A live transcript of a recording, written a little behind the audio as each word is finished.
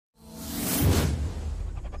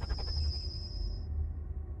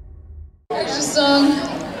Here's a song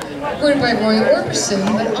recorded by Roy Orbison,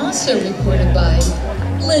 but also recorded by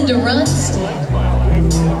Linda Ronstadt.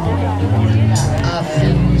 I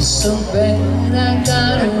feel so bad, I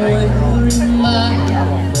got away in my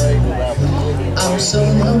heart. I'm so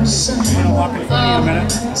lonesome all the time.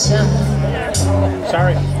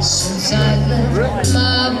 Sorry. Since I left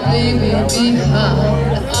my baby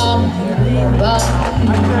behind, I'm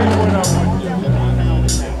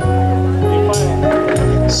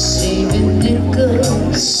saving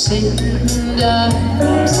nickels, saving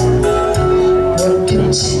dimes,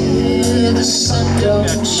 working till the sun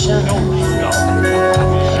don't shine,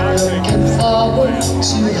 looking forward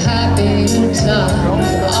to happier times.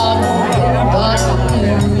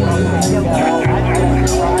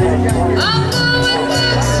 I'm going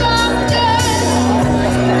back someday.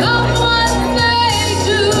 I'm one day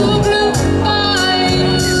to blue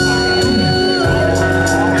Bayou,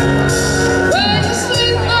 where you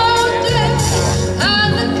sleep all day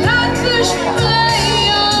and the catfish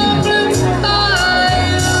play on blue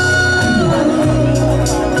Bayou,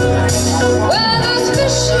 where there's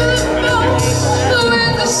fishing boats,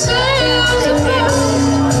 where the sails are blown.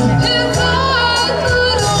 If I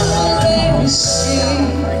could only see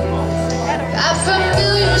that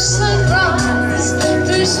familiar sunrise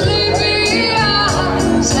through sleepy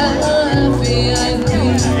eyes, how happy I'd be.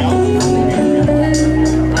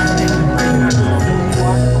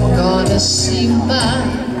 Gonna see my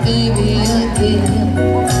baby again,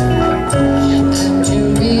 and to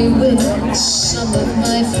be with some of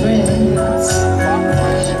my friends.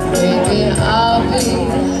 Maybe I'll be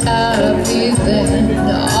happy then.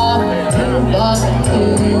 I'll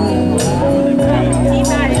be